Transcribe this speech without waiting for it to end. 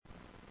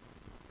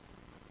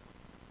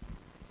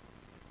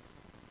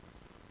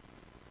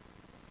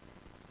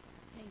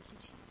you,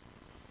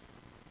 Jesus.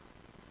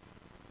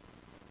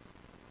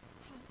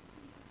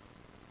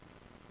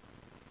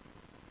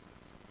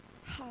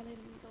 Hallelujah.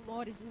 Hallelujah. The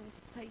Lord is in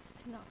this place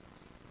tonight.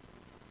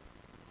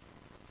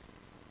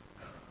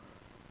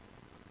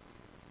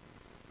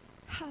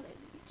 Hallelujah,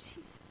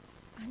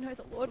 Jesus. I know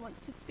the Lord wants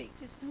to speak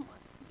to someone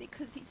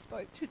because he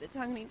spoke through the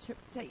tongue and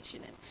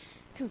interpretation and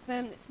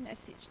confirmed this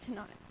message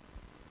tonight.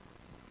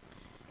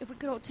 If we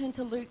could all turn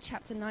to Luke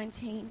chapter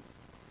 19.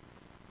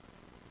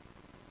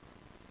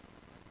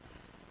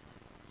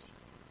 Jesus.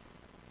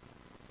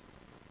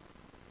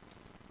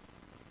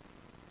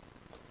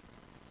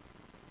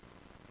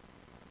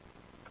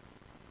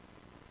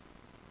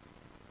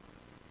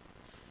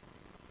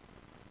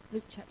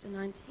 Luke chapter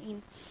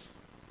 19.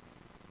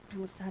 And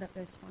we'll start at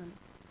verse 1.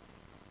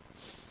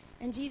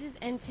 And Jesus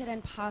entered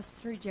and passed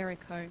through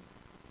Jericho.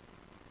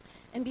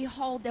 And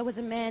behold, there was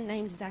a man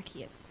named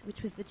Zacchaeus,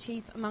 which was the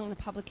chief among the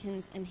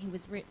publicans, and he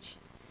was rich.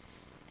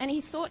 And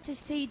he sought to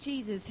see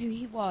Jesus, who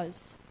he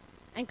was,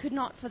 and could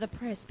not for the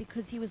press,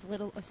 because he was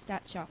little of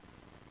stature.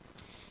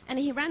 And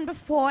he ran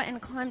before and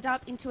climbed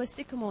up into a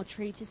sycamore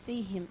tree to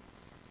see him,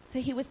 for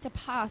he was to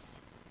pass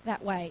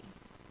that way.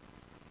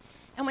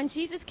 And when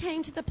Jesus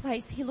came to the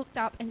place, he looked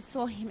up and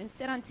saw him, and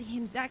said unto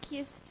him,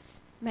 Zacchaeus,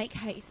 make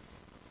haste,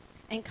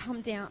 and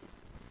come down,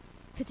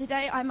 for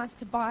today I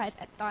must abide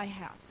at thy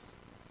house.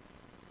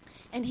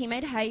 And he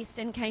made haste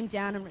and came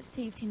down and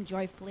received him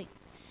joyfully.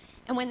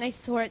 And when they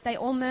saw it, they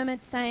all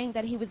murmured, saying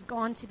that he was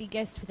gone to be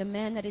guest with a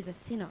man that is a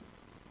sinner.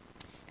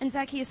 And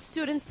Zacchaeus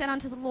stood and said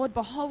unto the Lord,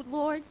 Behold,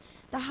 Lord,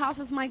 the half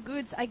of my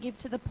goods I give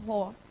to the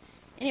poor.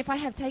 And if I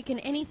have taken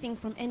anything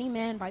from any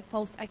man by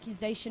false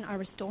accusation, I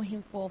restore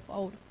him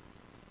fourfold.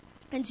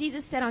 And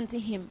Jesus said unto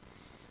him,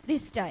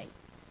 This day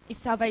is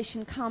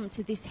salvation come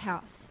to this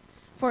house,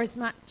 for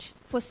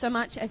so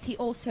much as he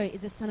also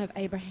is a son of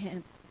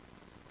Abraham.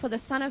 For the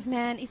Son of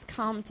Man is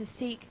come to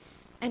seek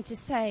and to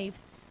save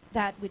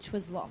that which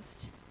was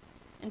lost.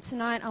 And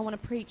tonight I want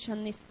to preach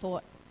on this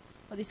thought,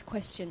 or this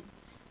question.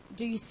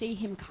 Do you see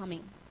him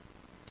coming?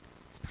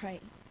 Let's pray.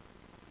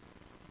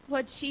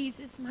 Lord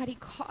Jesus, mighty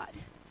God,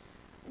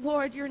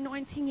 Lord, your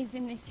anointing is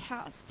in this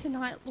house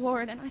tonight,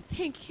 Lord, and I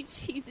thank you,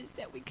 Jesus,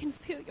 that we can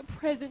feel your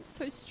presence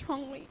so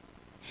strongly.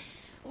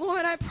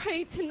 Lord, I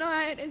pray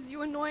tonight as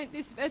you anoint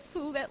this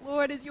vessel that,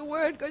 Lord, as your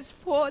word goes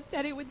forth,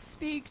 that it would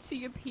speak to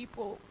your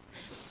people.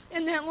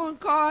 And that, Lord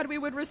God, we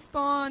would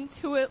respond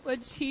to it,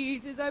 Lord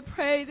Jesus. I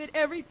pray that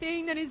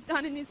everything that is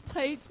done in this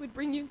place would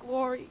bring you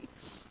glory.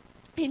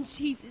 In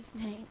Jesus'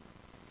 name.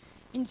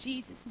 In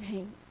Jesus'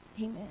 name.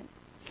 Amen.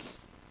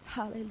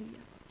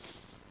 Hallelujah.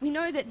 We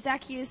know that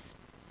Zacchaeus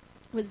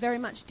was very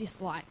much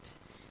disliked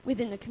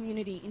within the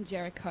community in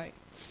Jericho.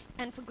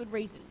 And for good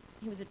reason.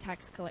 He was a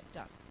tax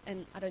collector.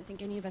 And I don't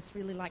think any of us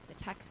really like the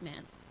tax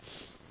man.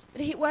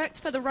 But he worked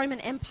for the Roman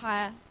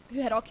Empire,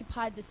 who had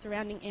occupied the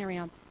surrounding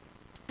area.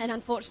 And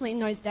unfortunately, in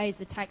those days,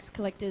 the tax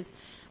collectors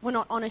were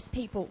not honest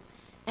people.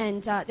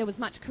 And there was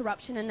much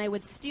corruption, and they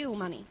would steal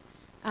money.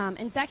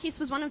 And Zacchaeus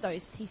was one of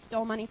those. He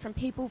stole money from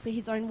people for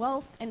his own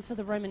wealth and for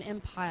the Roman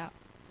Empire.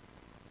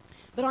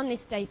 But on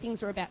this day,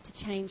 things were about to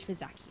change for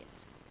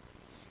Zacchaeus.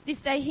 This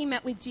day, he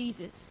met with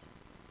Jesus.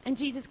 And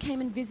Jesus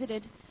came and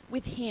visited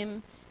with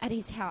him at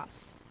his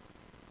house.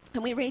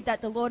 And we read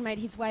that the Lord made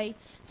his way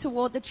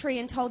toward the tree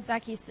and told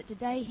Zacchaeus that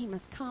today he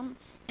must come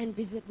and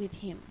visit with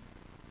him.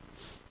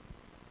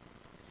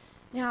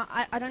 Now,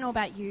 I don't know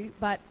about you,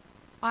 but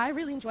I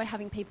really enjoy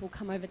having people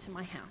come over to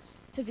my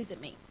house to visit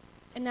me.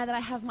 And now that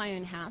I have my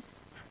own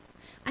house,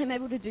 I'm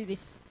able to do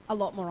this a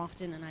lot more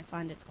often, and I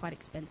find it's quite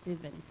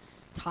expensive and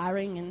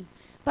tiring.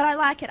 But I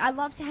like it. I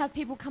love to have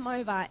people come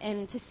over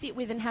and to sit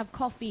with and have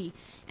coffee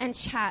and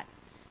chat,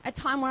 a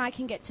time where I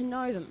can get to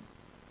know them.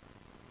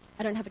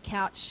 I don't have a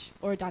couch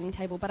or a dining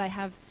table, but I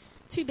have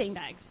 2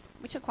 beanbags,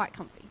 which are quite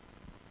comfy.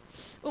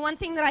 Well, one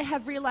thing that I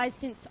have realised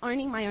since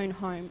owning my own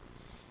home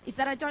is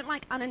that I don't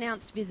like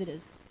unannounced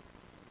visitors.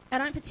 I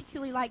don't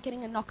particularly like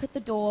getting a knock at the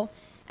door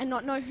and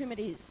not know whom it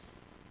is.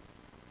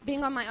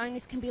 Being on my own,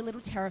 this can be a little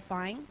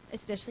terrifying,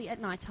 especially at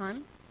night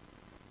time.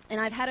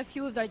 And I've had a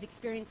few of those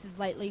experiences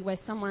lately where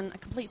a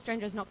complete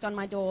stranger has knocked on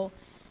my door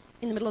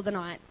in the middle of the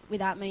night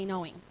without me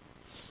knowing,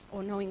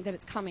 or knowing that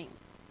it's coming.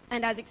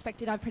 And as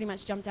expected, I've pretty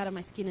much jumped out of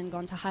my skin and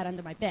gone to hide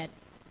under my bed,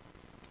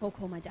 or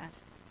call my dad.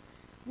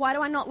 Why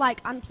do I not like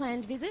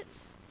unplanned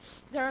visits?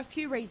 There are a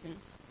few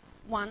reasons.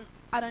 One,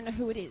 I don't know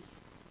who it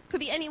is. Could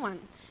be anyone,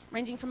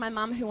 ranging from my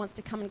mum who wants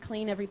to come and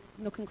clean every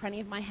nook and cranny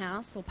of my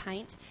house or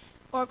paint,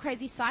 or a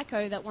crazy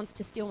psycho that wants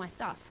to steal my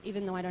stuff,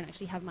 even though I don't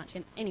actually have much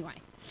anyway.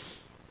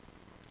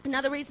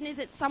 Another reason is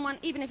it's someone,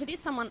 even if it is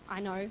someone I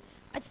know,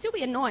 I'd still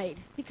be annoyed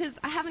because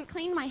I haven't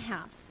cleaned my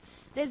house.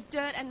 There's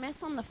dirt and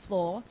mess on the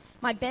floor,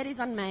 my bed is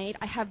unmade,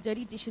 I have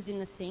dirty dishes in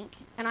the sink,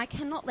 and I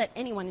cannot let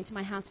anyone into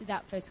my house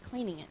without first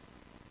cleaning it.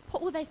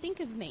 What will they think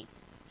of me?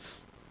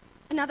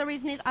 Another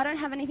reason is I don't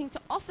have anything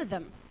to offer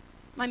them.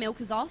 My milk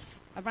is off,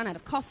 I've run out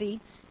of coffee,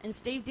 and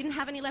Steve didn't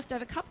have any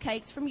leftover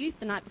cupcakes from youth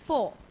the night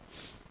before.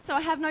 So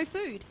I have no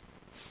food.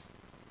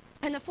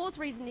 And the fourth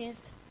reason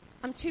is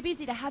I'm too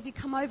busy to have you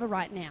come over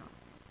right now.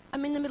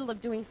 I'm in the middle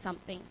of doing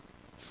something.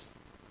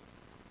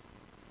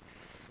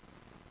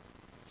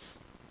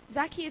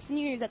 Zacchaeus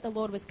knew that the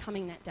Lord was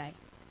coming that day.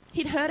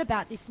 He'd heard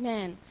about this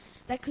man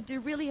that could do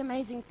really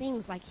amazing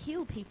things like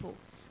heal people,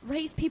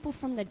 raise people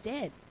from the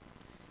dead.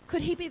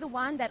 Could he be the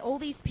one that all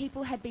these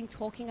people had been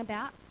talking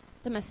about,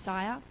 the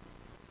Messiah?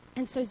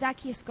 And so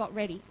Zacchaeus got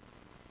ready.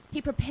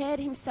 He prepared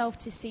himself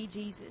to see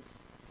Jesus.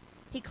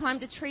 He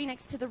climbed a tree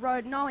next to the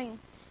road, knowing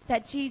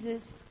that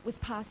Jesus was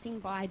passing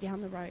by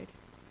down the road.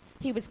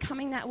 He was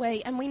coming that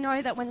way, and we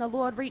know that when the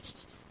Lord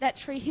reached that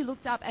tree, he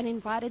looked up and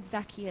invited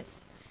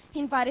Zacchaeus. He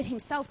invited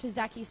himself to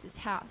Zacchaeus'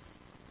 house.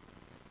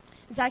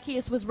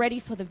 Zacchaeus was ready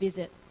for the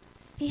visit.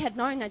 He had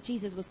known that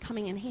Jesus was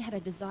coming, and he had a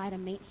desire to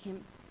meet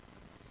him.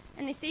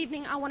 And this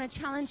evening, I want to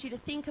challenge you to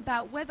think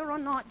about whether or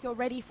not you're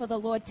ready for the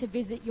Lord to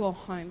visit your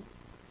home.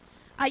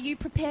 Are you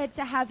prepared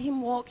to have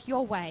him walk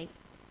your way?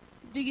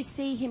 Do you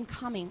see him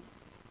coming?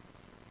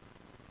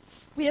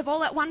 We have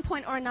all at one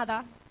point or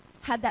another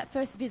had that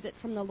first visit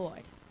from the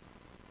Lord.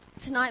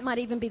 Tonight might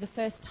even be the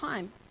first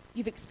time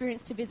you've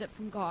experienced a visit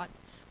from God.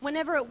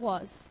 Whenever it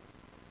was,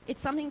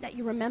 it's something that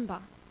you remember.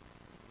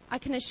 I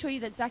can assure you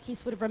that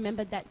Zacchaeus would have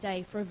remembered that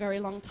day for a very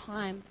long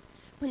time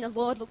when the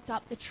Lord looked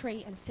up the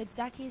tree and said,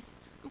 Zacchaeus,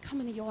 I'm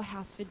coming to your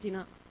house for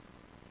dinner.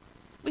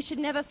 We should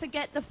never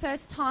forget the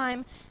first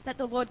time that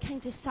the Lord came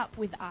to sup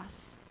with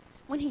us,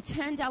 when he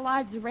turned our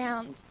lives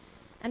around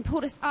and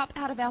pulled us up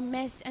out of our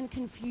mess and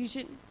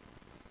confusion.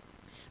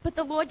 But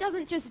the Lord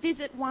doesn't just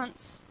visit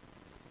once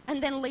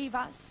and then leave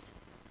us.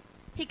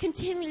 He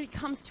continually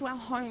comes to our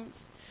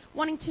homes,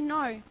 wanting to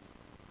know,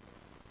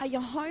 are you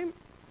home?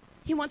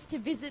 He wants to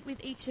visit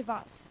with each of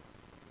us.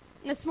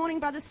 And this morning,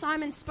 Brother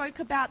Simon spoke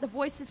about the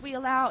voices we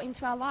allow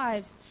into our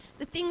lives,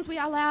 the things we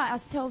allow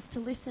ourselves to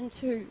listen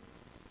to.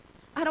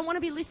 I don't want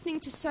to be listening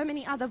to so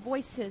many other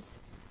voices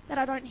that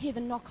I don't hear the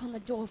knock on the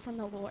door from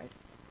the Lord.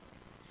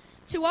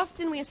 Too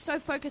often we are so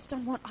focused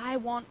on what I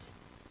want,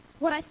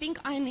 what I think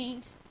I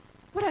need,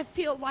 what I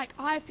feel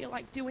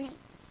like doing,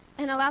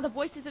 and allow the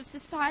voices of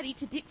society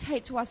to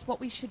dictate to us what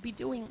we should be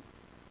doing.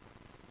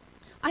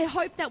 I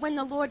hope that when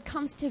the Lord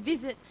comes to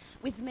visit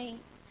with me,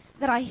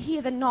 that I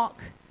hear the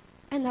knock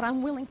and that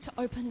I'm willing to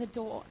open the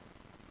door.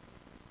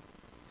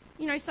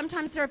 You know,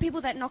 sometimes there are people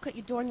that knock at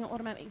your door and you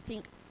automatically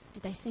think,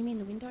 did they see me in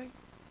the window?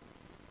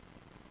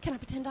 Can I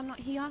pretend I'm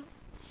not here?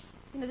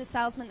 You know, the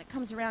salesman that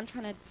comes around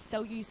trying to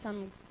sell you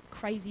some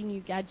crazy new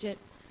gadget,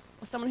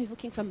 or someone who's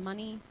looking for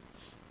money.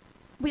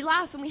 We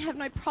laugh and we have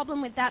no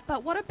problem with that,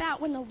 but what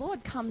about when the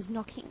Lord comes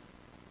knocking?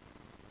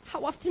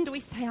 How often do we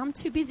say, I'm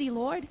too busy,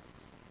 Lord?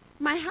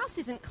 My house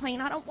isn't clean.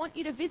 I don't want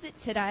you to visit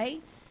today.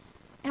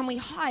 And we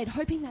hide,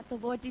 hoping that the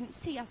Lord didn't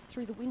see us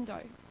through the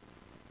window.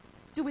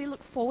 Do we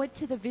look forward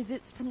to the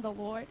visits from the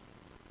Lord?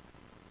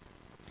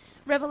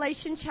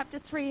 Revelation chapter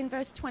 3 and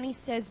verse 20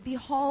 says,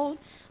 Behold,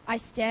 I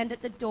stand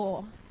at the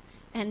door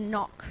and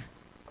knock.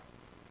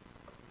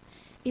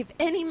 If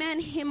any man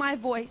hear my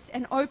voice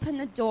and open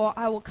the door,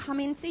 I will come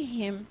into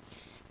him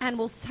and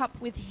will sup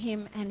with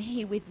him and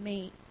he with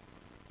me.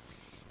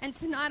 And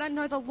tonight I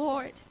know the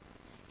Lord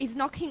is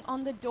knocking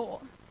on the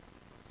door.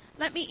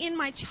 Let me in,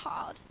 my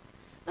child.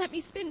 Let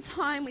me spend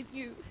time with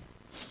you.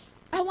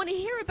 I want to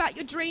hear about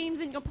your dreams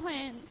and your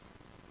plans.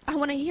 I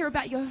want to hear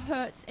about your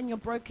hurts and your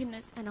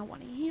brokenness, and I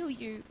want to heal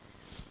you.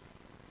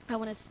 I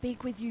want to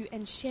speak with you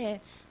and share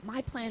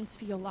my plans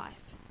for your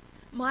life,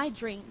 my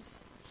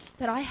dreams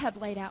that I have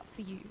laid out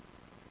for you.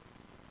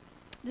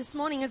 This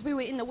morning, as we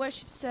were in the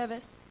worship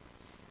service,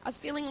 I was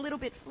feeling a little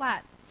bit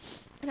flat,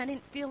 and I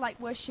didn't feel like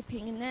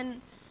worshiping. And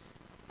then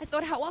I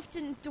thought, how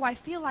often do I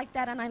feel like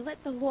that? And I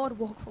let the Lord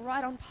walk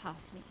right on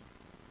past me.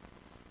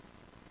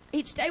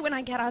 Each day when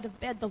I get out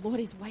of bed, the Lord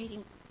is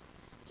waiting,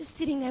 just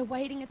sitting there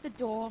waiting at the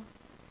door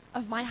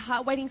of my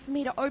heart, waiting for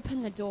me to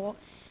open the door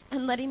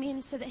and let him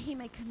in so that he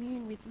may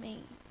commune with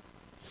me.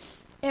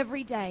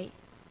 Every day,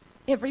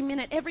 every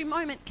minute, every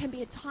moment can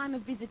be a time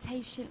of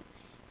visitation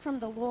from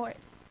the Lord.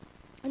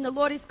 And the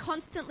Lord is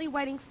constantly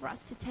waiting for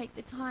us to take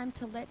the time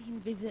to let him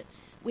visit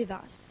with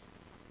us.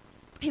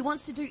 He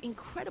wants to do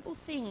incredible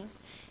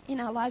things in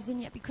our lives,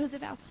 and yet because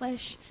of our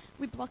flesh,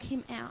 we block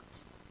him out.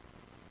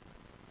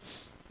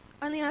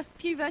 Only a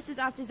few verses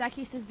after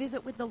Zacchaeus'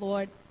 visit with the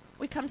Lord,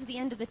 we come to the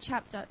end of the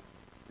chapter,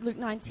 Luke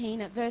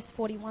 19 at verse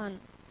 41.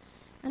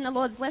 And the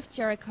Lord's left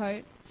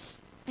Jericho,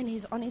 and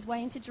he's on his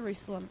way into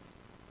Jerusalem,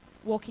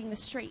 walking the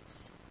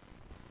streets.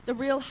 The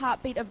real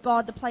heartbeat of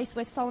God, the place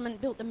where Solomon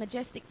built the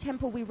majestic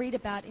temple we read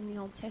about in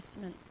the Old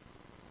Testament.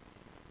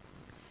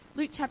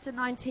 Luke chapter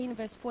 19,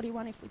 verse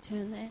 41, if we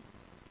turn there.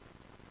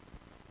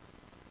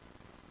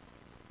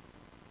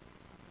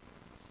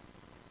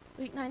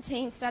 Luke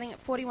 19, starting at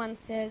 41,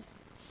 says,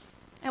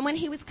 And when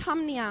he was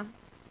come near,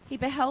 he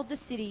beheld the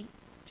city,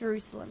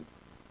 Jerusalem,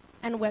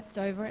 and wept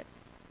over it,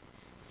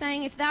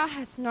 saying, If thou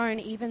hast known,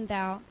 even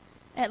thou,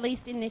 at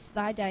least in this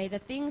thy day, the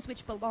things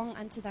which belong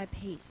unto thy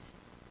peace.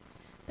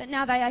 But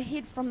now they are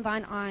hid from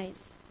thine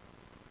eyes.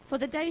 For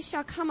the days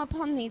shall come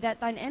upon thee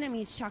that thine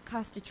enemies shall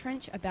cast a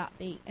trench about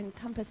thee, and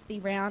compass thee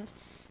round,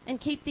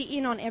 and keep thee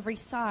in on every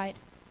side.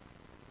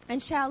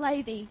 and shall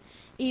lay thee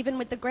even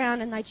with the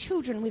ground, and thy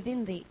children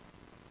within thee.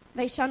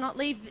 They shall not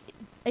leave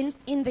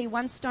in thee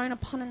one stone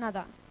upon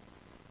another,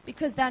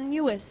 because thou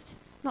knewest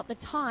not the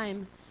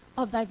time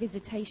of thy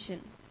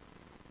visitation.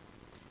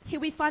 Here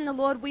we find the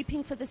Lord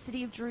weeping for the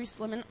city of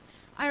Jerusalem. And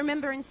I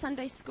remember in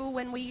Sunday school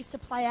when we used to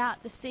play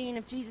out the scene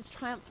of Jesus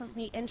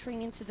triumphantly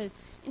entering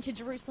into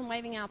Jerusalem,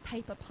 waving our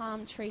paper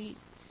palm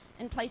trees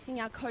and placing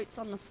our coats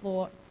on the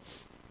floor,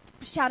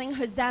 shouting,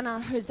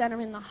 "Hosanna, Hosanna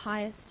in the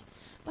highest."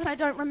 But I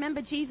don't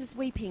remember Jesus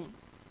weeping.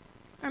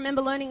 I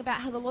remember learning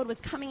about how the Lord was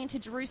coming into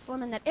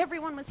Jerusalem and that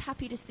everyone was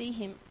happy to see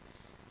him.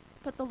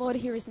 But the Lord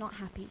here is not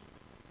happy.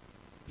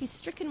 He's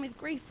stricken with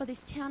grief for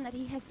this town that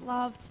he has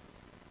loved,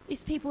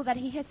 these people that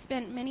he has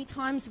spent many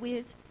times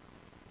with,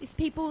 these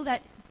people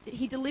that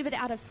he delivered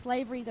out of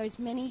slavery those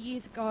many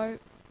years ago,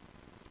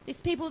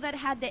 these people that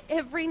had their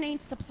every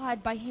need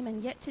supplied by him.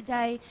 And yet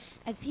today,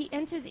 as he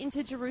enters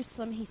into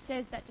Jerusalem, he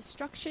says that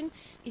destruction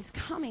is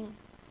coming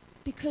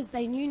because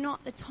they knew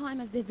not the time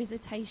of their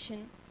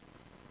visitation.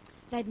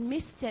 They'd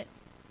missed it.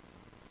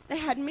 They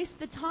had missed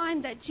the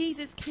time that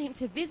Jesus came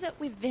to visit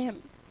with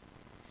them.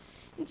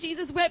 And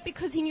Jesus wept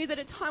because he knew that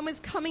a time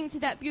was coming to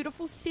that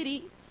beautiful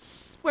city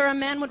where a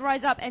man would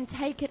rise up and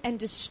take it and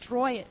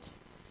destroy it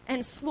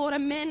and slaughter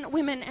men,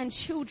 women, and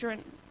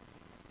children.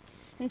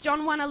 And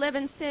John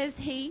 1:11 says,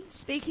 he,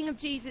 speaking of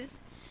Jesus,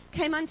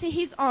 came unto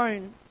his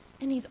own,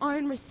 and his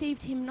own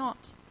received him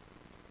not.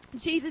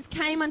 Jesus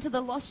came unto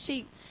the lost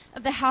sheep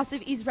of the house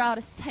of Israel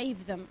to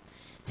save them,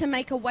 to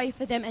make a way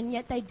for them, and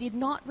yet they did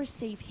not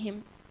receive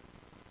him.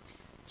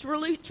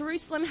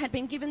 Jerusalem had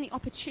been given the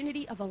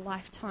opportunity of a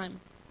lifetime,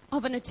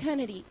 of an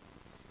eternity,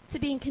 to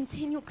be in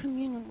continual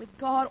communion with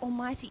God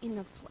Almighty in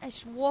the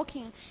flesh,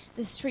 walking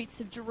the streets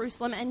of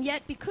Jerusalem, and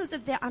yet because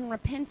of their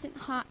unrepentant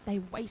heart, they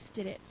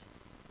wasted it.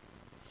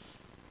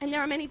 And there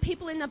are many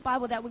people in the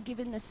Bible that were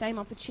given the same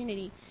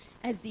opportunity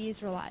as the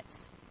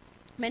Israelites.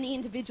 Many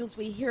individuals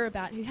we hear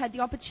about who had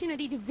the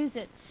opportunity to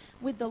visit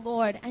with the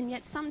Lord, and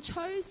yet some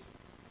chose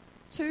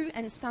to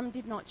and some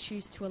did not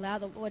choose to allow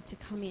the Lord to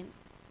come in.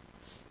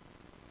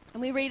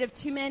 And we read of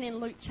two men in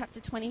Luke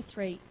chapter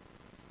 23,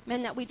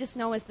 men that we just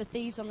know as the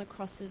thieves on the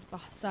crosses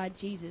beside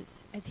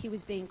Jesus as he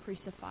was being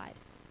crucified.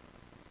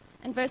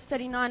 And verse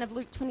 39 of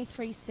Luke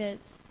 23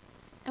 says,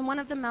 "And one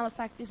of the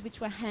malefactors which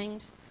were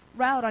hanged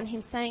railed on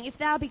him, saying, If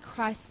thou be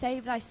Christ,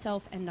 save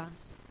thyself and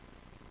us.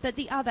 But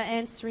the other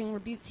answering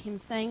rebuked him,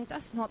 saying,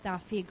 Dost not thou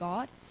fear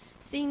God,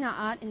 seeing thou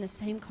art in the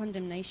same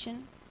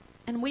condemnation?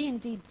 And we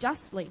indeed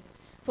justly,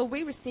 for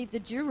we receive the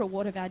due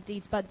reward of our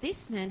deeds, but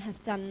this man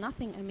hath done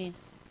nothing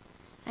amiss.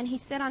 And he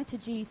said unto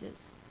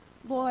Jesus,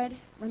 Lord,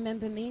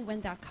 remember me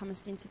when thou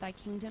comest into thy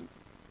kingdom.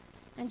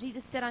 And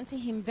Jesus said unto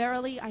him,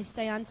 Verily I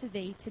say unto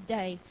thee,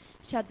 today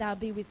shalt thou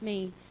be with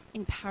me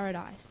in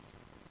paradise."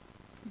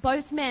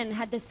 Both men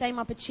had the same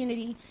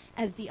opportunity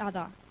as the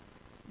other.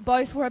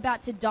 Both were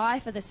about to die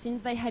for the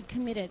sins they had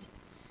committed.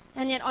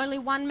 And yet only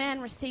one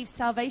man received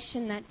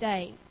salvation that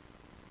day.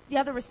 The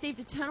other received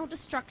eternal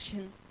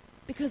destruction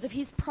because of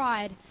his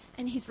pride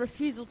and his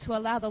refusal to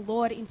allow the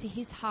Lord into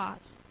his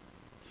heart.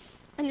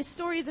 And this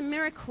story is a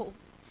miracle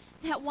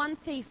that one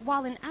thief,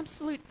 while in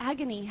absolute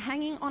agony,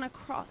 hanging on a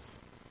cross,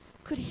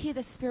 could hear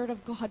the Spirit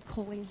of God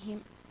calling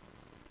him.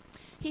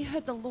 He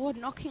heard the Lord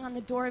knocking on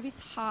the door of his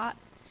heart.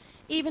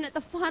 Even at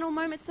the final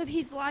moments of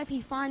his life,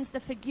 he finds the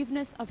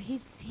forgiveness of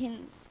his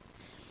sins.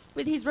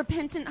 With his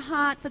repentant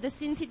heart for the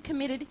sins he'd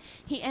committed,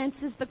 he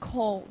answers the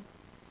call.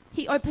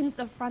 He opens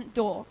the front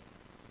door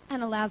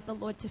and allows the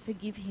Lord to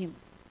forgive him.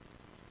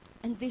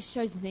 And this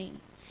shows me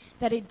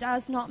that it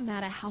does not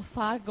matter how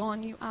far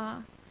gone you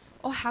are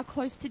or how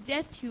close to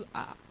death you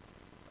are.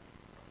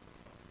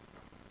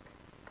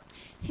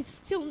 He's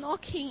still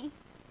knocking.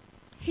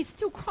 He's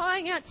still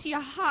crying out to your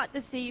heart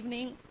this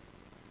evening.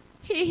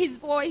 Hear his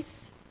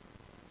voice.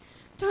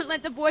 Don't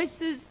let the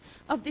voices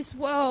of this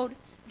world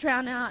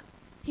drown out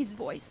his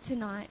voice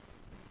tonight.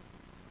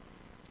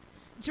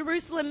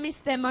 Jerusalem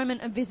missed their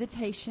moment of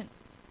visitation,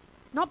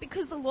 not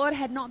because the Lord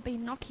had not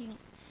been knocking,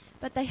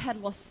 but they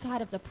had lost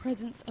sight of the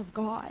presence of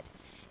God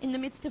in the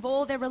midst of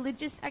all their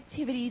religious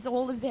activities,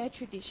 all of their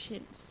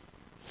traditions.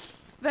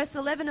 Verse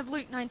 11 of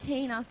Luke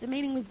 19, after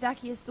meeting with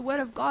Zacchaeus, the word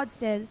of God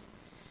says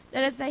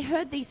that as they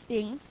heard these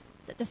things,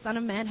 that the Son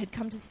of Man had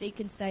come to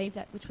seek and save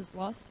that which was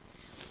lost,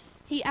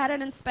 he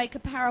added and spake a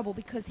parable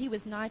because he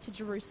was nigh to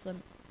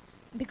Jerusalem,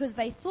 and because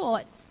they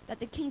thought that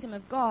the kingdom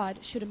of God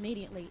should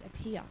immediately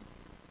appear.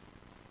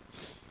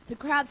 The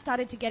crowd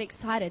started to get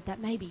excited that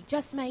maybe,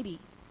 just maybe,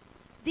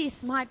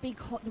 this might be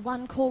the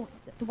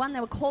one they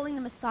were calling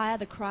the Messiah,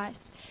 the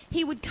Christ.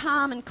 He would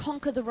come and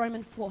conquer the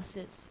Roman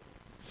forces.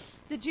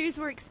 The Jews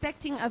were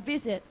expecting a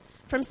visit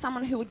from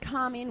someone who would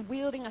come in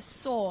wielding a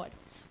sword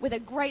with a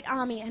great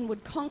army and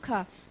would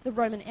conquer the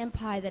Roman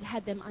Empire that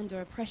had them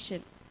under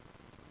oppression.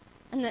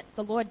 And that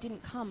the Lord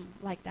didn't come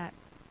like that.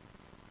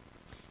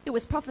 It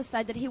was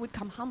prophesied that he would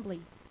come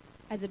humbly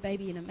as a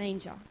baby in a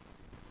manger.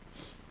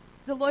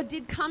 The Lord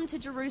did come to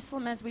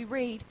Jerusalem, as we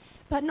read,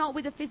 but not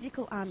with a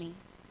physical army.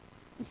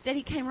 Instead,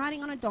 he came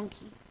riding on a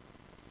donkey,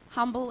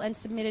 humble and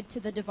submitted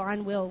to the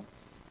divine will,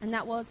 and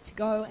that was to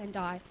go and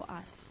die for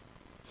us.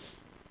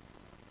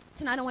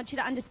 Tonight I want you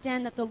to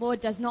understand that the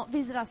Lord does not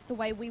visit us the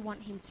way we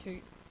want him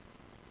to.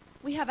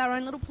 We have our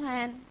own little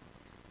plan,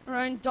 our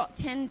own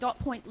 10 dot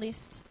point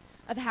list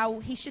of how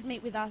he should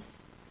meet with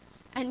us,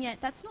 and yet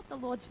that's not the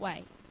Lord's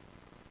way.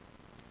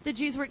 The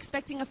Jews were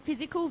expecting a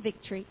physical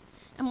victory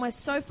and were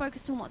so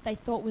focused on what they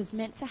thought was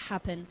meant to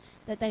happen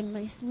that they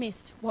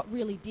missed what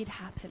really did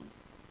happen.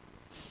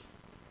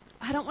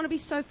 I don't want to be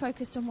so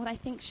focused on what I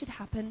think should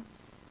happen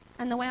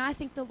and the way I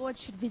think the Lord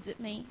should visit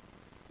me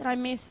that I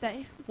miss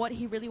what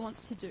he really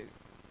wants to do.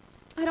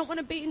 I don't want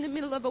to be in the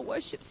middle of a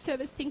worship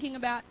service thinking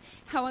about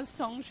how a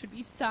song should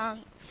be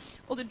sung,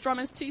 or the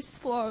drummer's too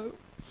slow,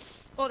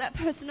 or that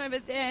person over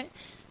there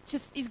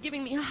just is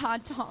giving me a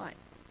hard time.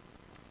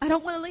 I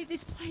don't want to leave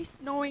this place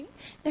knowing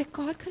that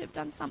God could have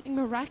done something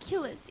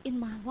miraculous in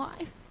my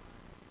life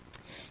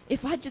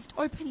if I just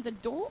opened the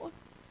door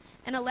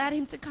and allowed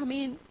him to come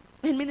in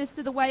and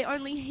minister the way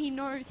only he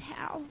knows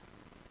how.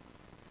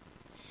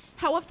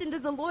 How often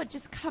does the Lord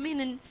just come in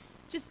and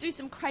just do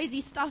some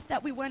crazy stuff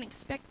that we weren't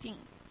expecting?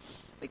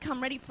 We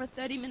come ready for a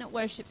 30-minute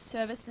worship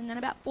service and then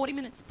about 40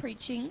 minutes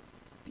preaching,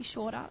 be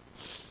shorter.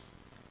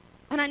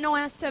 And I know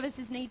our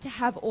services need to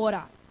have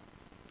order.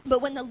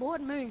 But when the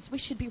Lord moves, we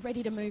should be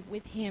ready to move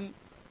with him,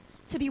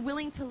 to be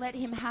willing to let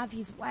him have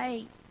his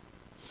way.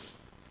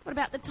 What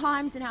about the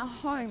times in our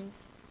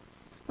homes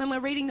when we're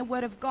reading the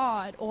Word of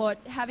God or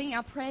having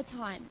our prayer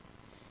time?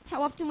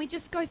 How often we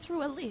just go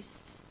through a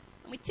list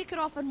and we tick it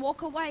off and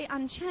walk away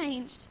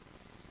unchanged.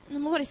 And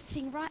the Lord is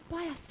sitting right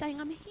by us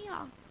saying, I'm here.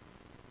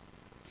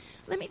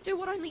 Let me do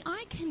what only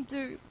I can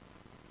do.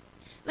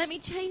 Let me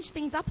change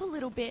things up a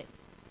little bit.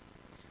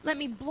 Let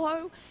me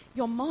blow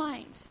your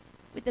mind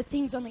with the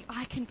things only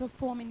I can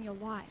perform in your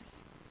life.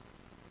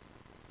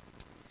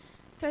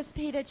 1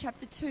 Peter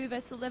chapter 2,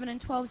 verse 11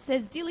 and 12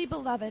 says, Dearly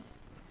beloved,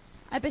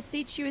 I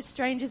beseech you as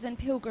strangers and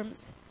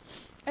pilgrims,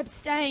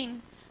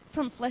 abstain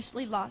from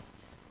fleshly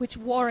lusts, which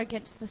war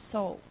against the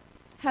soul,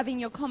 having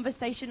your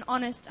conversation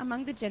honest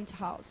among the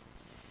Gentiles,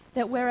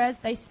 that whereas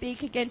they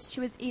speak against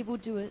you as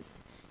evildoers,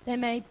 they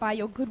may, by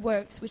your good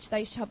works, which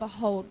they shall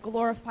behold,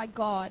 glorify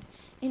God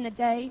in the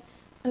day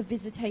of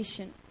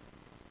visitation.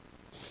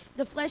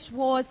 The flesh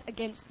wars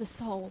against the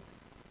soul.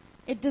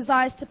 It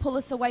desires to pull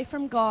us away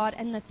from God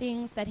and the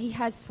things that he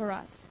has for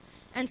us.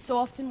 And so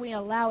often we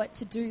allow it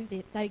to do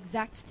that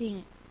exact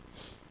thing.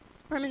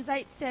 Romans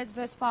 8 says,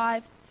 verse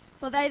 5,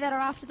 For they that are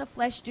after the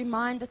flesh do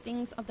mind the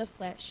things of the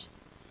flesh,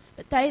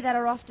 but they that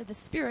are after the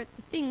Spirit,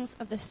 the things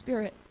of the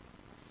Spirit.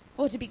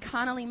 For to be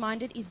carnally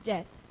minded is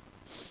death,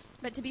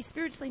 but to be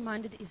spiritually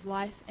minded is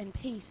life and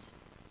peace.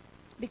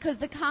 Because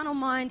the carnal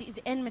mind is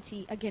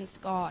enmity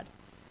against God.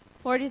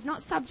 For it is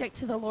not subject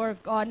to the law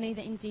of God,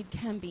 neither indeed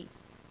can be.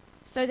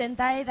 So then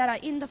they that are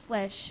in the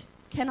flesh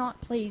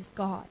cannot please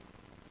God.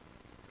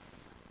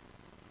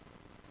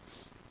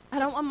 I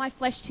don't want my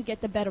flesh to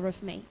get the better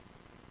of me.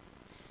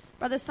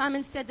 Brother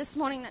Simon said this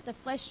morning that the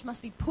flesh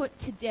must be put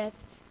to death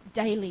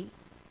daily.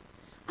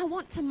 I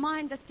want to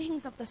mind the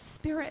things of the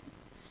Spirit.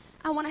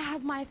 I want to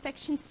have my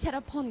affections set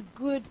upon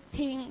good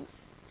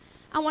things.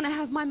 I want to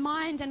have my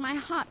mind and my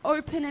heart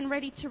open and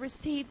ready to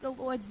receive the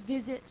Lord's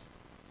visit.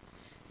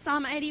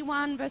 Psalm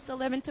 81 verse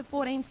 11 to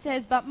 14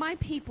 says, But my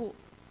people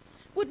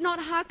would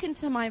not hearken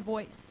to my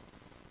voice,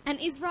 and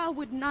Israel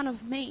would none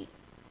of me.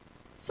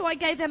 So I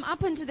gave them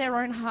up unto their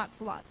own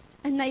heart's lust,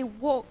 and they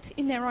walked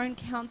in their own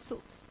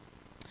counsels.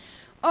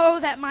 Oh,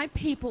 that my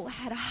people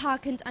had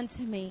hearkened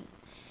unto me,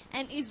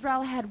 and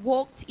Israel had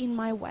walked in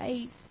my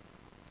ways.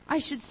 I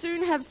should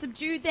soon have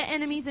subdued their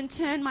enemies and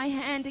turned my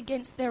hand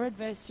against their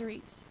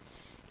adversaries.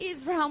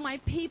 Israel, my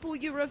people,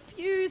 you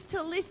refuse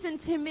to listen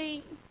to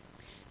me.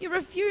 You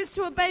refuse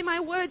to obey my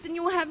words, and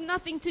you will have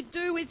nothing to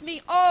do with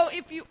me. Oh,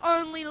 if you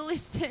only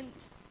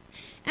listened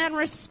and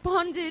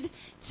responded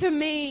to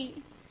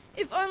me.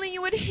 If only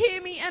you would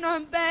hear me and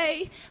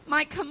obey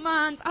my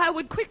commands, I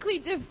would quickly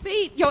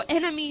defeat your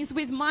enemies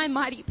with my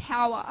mighty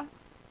power.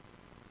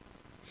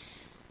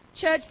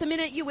 Church, the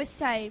minute you were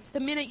saved, the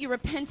minute you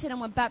repented and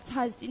were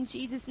baptized in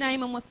Jesus'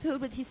 name and were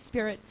filled with his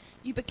Spirit,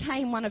 you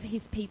became one of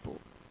his people.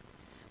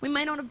 We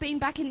may not have been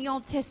back in the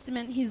Old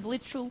Testament, his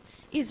literal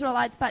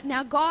Israelites, but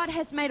now God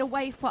has made a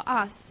way for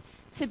us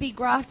to be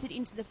grafted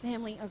into the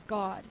family of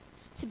God,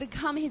 to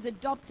become his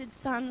adopted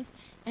sons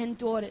and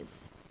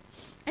daughters.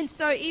 And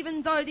so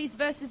even though these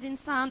verses in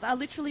Psalms are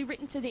literally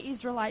written to the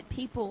Israelite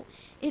people,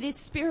 it is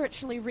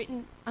spiritually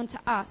written unto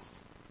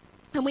us.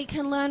 And we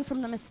can learn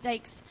from the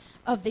mistakes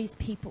of these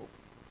people.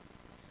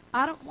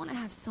 I don't want to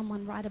have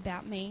someone write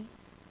about me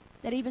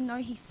that even though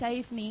he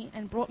saved me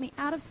and brought me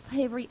out of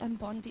slavery and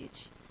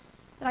bondage,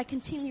 that I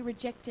continually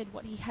rejected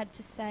what he had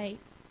to say.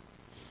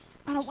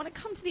 I don't want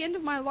to come to the end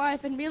of my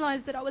life and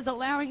realize that I was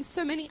allowing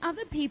so many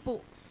other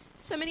people,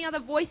 so many other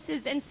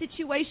voices and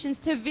situations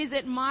to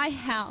visit my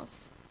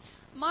house,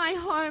 my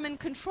home, and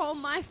control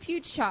my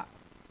future.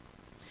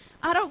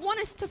 I don't want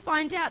us to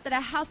find out that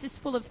our house is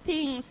full of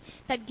things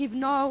that give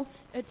no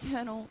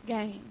eternal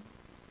gain.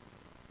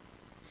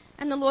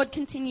 And the Lord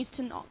continues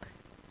to knock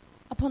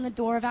upon the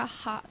door of our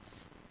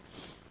hearts.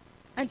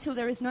 until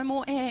there is no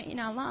more air in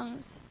our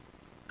lungs,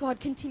 God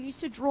continues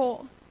to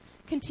draw,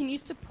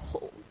 continues to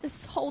pull the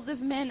souls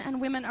of men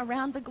and women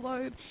around the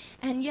globe.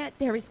 And yet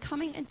there is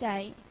coming a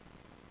day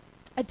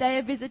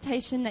of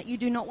visitation that you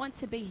do not want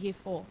to be here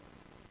for.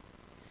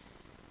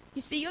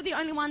 You see, you're the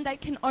only one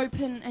that can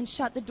open and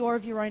shut the door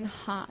of your own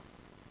heart.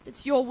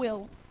 It's your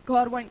will.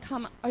 God won't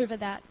come over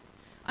that.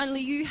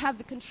 Only you have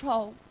the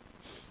control.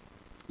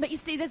 But you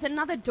see, there's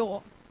another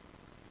door.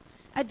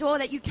 A door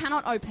that you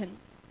cannot open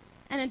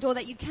and a door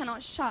that you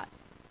cannot shut.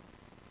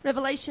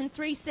 Revelation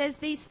 3 says,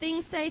 "These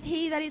things saith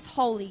he that is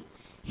holy,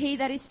 he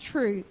that is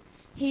true,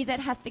 he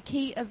that hath the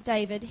key of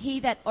David, he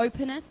that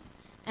openeth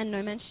and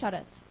no man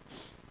shutteth,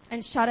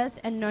 and shutteth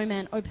and no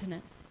man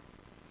openeth."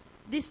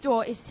 This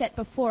door is set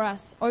before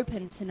us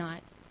open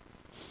tonight.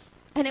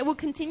 And it will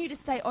continue to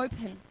stay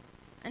open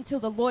until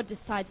the Lord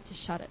decides to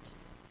shut it.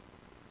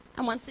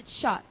 And once it's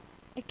shut,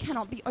 it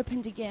cannot be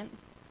opened again.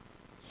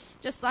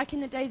 Just like in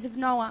the days of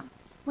Noah,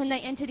 when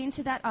they entered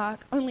into that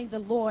ark, only the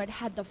Lord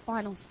had the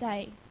final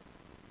say.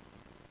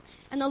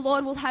 And the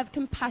Lord will have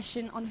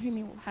compassion on whom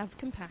he will have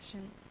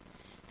compassion,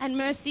 and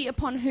mercy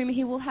upon whom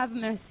he will have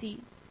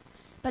mercy.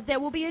 But there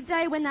will be a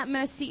day when that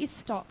mercy is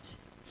stopped,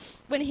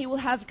 when he will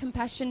have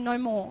compassion no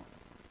more.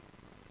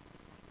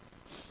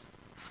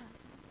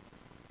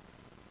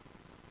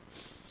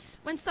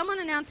 When someone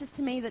announces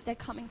to me that they're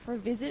coming for a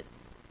visit,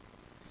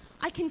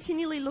 I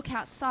continually look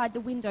outside the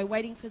window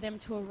waiting for them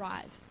to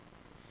arrive.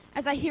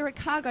 As I hear a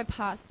car go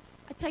past,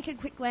 I take a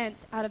quick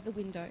glance out of the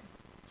window.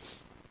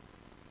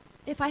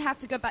 If I have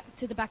to go back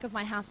to the back of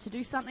my house to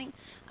do something,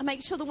 I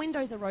make sure the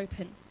windows are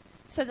open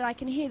so that I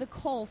can hear the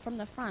call from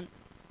the front,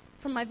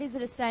 from my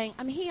visitor saying,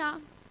 "I'm here."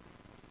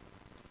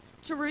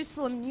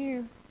 Jerusalem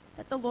knew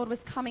that the Lord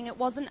was coming. It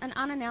wasn't an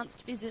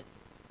unannounced visit.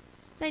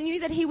 They knew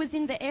that he was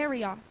in the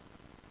area.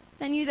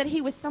 They knew that he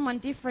was someone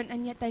different,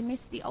 and yet they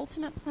missed the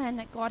ultimate plan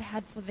that God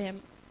had for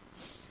them.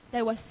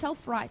 They were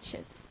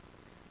self-righteous,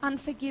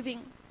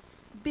 unforgiving,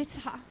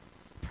 bitter,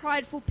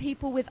 prideful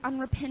people with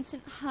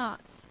unrepentant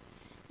hearts.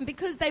 And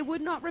because they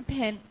would not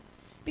repent,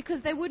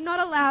 because they would not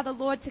allow the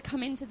Lord to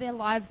come into their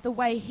lives the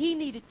way he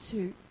needed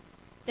to,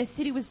 their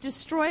city was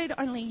destroyed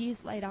only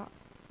years later.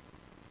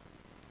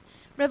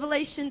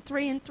 Revelation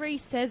 3:3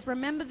 says,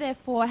 "Remember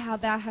therefore how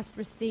thou hast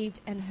received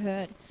and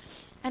heard,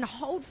 and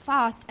hold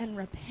fast and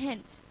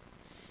repent.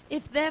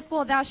 If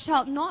therefore thou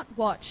shalt not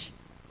watch,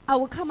 I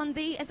will come on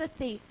thee as a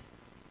thief,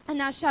 and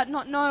thou shalt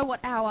not know what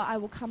hour I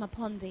will come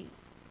upon thee."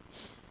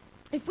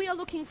 If we are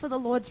looking for the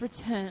Lord's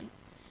return,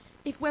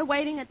 if we're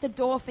waiting at the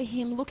door for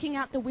him, looking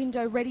out the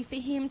window, ready for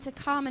him to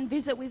come and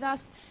visit with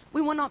us,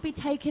 we will not be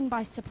taken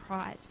by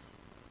surprise.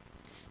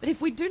 But if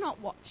we do not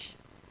watch,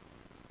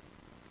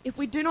 if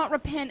we do not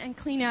repent and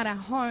clean out our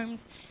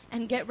homes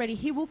and get ready,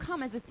 he will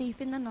come as a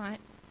thief in the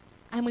night,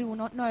 and we will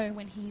not know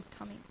when he is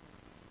coming.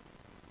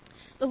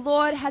 The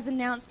Lord has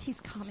announced his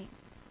coming.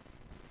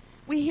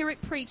 We hear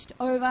it preached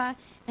over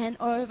and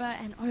over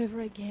and over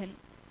again.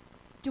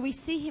 Do we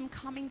see him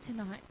coming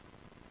tonight?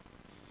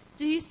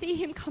 Do you see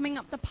him coming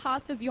up the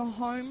path of your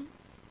home?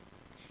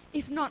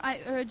 If not,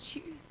 I urge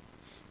you,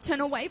 turn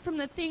away from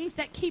the things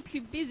that keep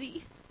you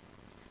busy,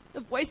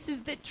 the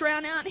voices that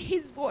drown out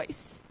his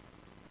voice.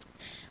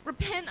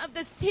 Repent of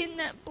the sin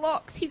that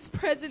blocks his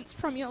presence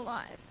from your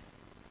life.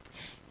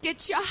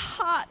 Get your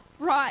heart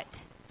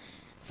right,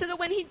 so that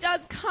when he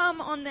does come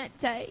on that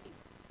day,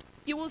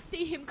 you will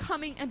see him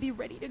coming and be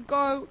ready to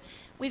go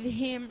with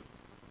him.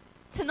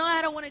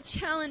 Tonight I want to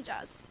challenge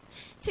us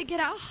to get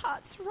our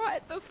hearts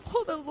right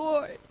before the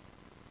Lord.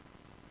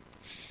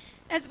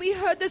 As we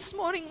heard this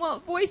morning,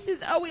 what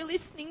voices are we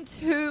listening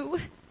to?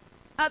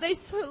 Are they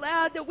so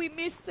loud that we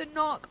miss the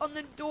knock on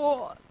the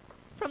door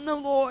from the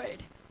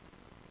Lord?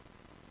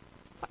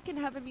 If I can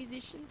have a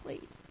musician,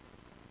 please.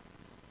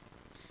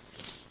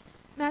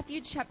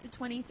 Matthew chapter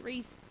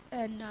 23,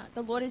 and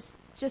the Lord has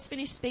just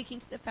finished speaking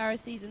to the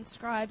Pharisees and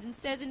scribes, and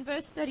says in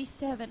verse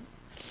 37,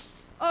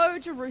 "O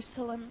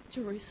Jerusalem,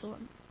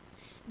 Jerusalem,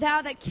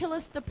 thou that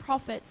killest the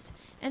prophets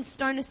and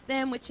stonest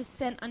them which are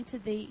sent unto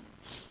thee,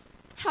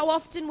 how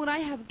often would I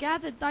have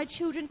gathered thy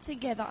children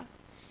together,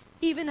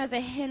 even as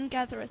a hen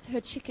gathereth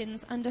her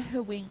chickens under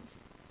her wings,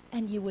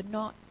 and ye would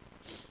not."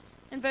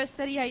 And verse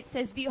 38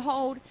 says,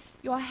 "Behold,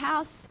 your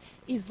house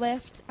is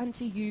left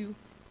unto you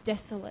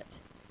desolate."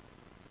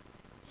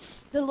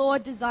 The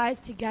Lord desires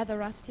to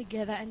gather us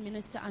together and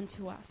minister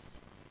unto us.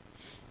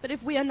 But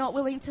if we are not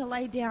willing to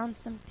lay down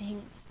some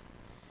things,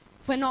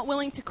 if we're not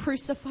willing to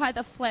crucify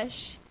the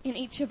flesh in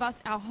each of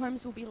us, our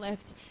homes will be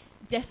left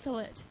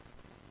desolate.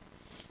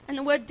 And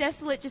the word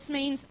desolate just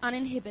means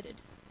uninhabited,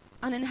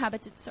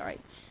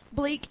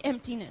 bleak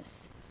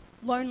emptiness,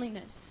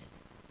 loneliness.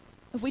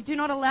 If we do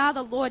not allow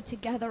the Lord to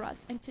gather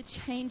us and to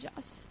change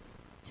us,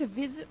 to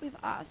visit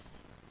with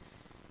us,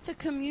 to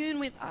commune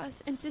with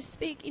us, and to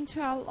speak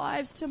into our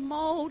lives, to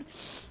mold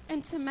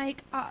and to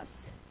make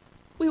us,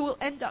 we will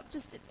end up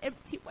just an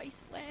empty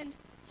wasteland,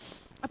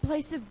 a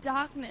place of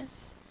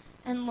darkness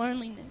and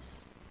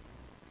loneliness.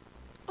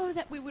 Oh,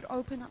 that we would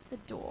open up the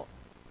door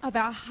of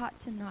our heart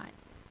tonight,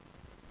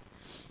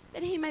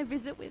 that he may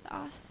visit with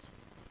us,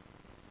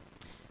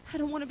 I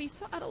don't want to be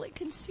so utterly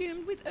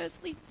consumed with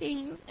earthly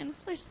things and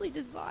fleshly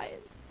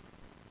desires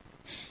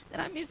that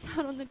I miss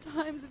out on the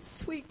times of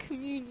sweet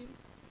communion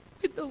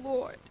with the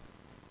Lord,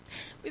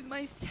 with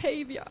my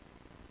Savior.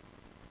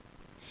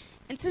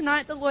 And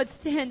tonight the Lord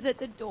stands at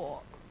the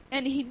door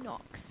and he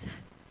knocks.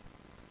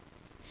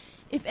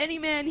 If any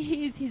man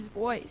hears his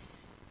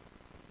voice,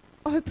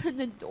 open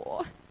the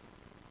door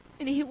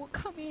and he will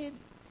come in.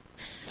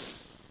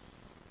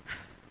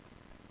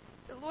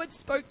 The Lord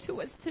spoke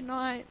to us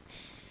tonight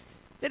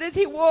that as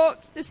he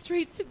walked the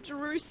streets of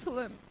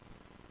Jerusalem,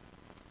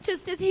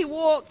 just as he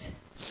walked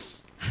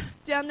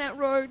down that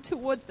road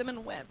towards them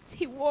and wept,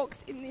 he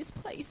walks in this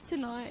place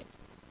tonight.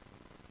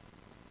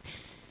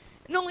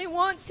 And all he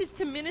wants is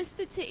to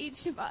minister to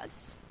each of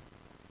us.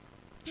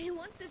 He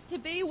wants us to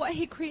be what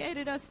he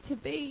created us to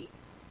be.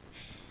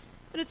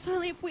 But it's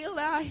only if we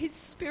allow his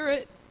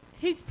Spirit,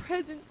 his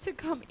presence to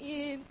come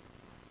in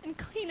and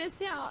clean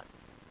us out.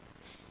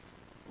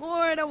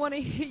 Lord, I want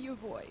to hear your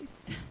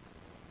voice.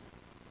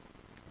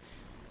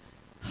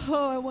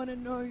 Oh, I want to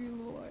know you,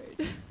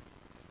 Lord.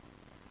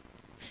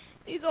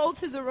 These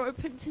altars are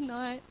open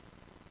tonight.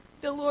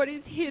 The Lord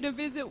is here to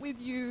visit with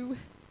you,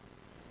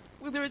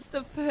 whether it's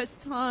the first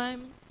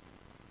time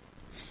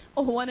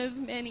or one of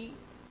many.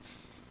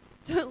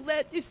 Don't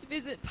let this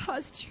visit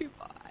pass you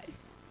by.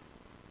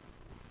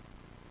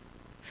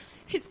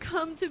 He's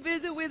come to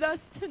visit with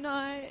us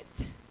tonight.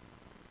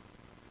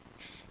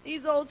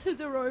 These altars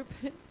are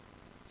open.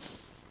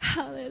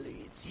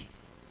 Hallelujah,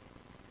 Jesus.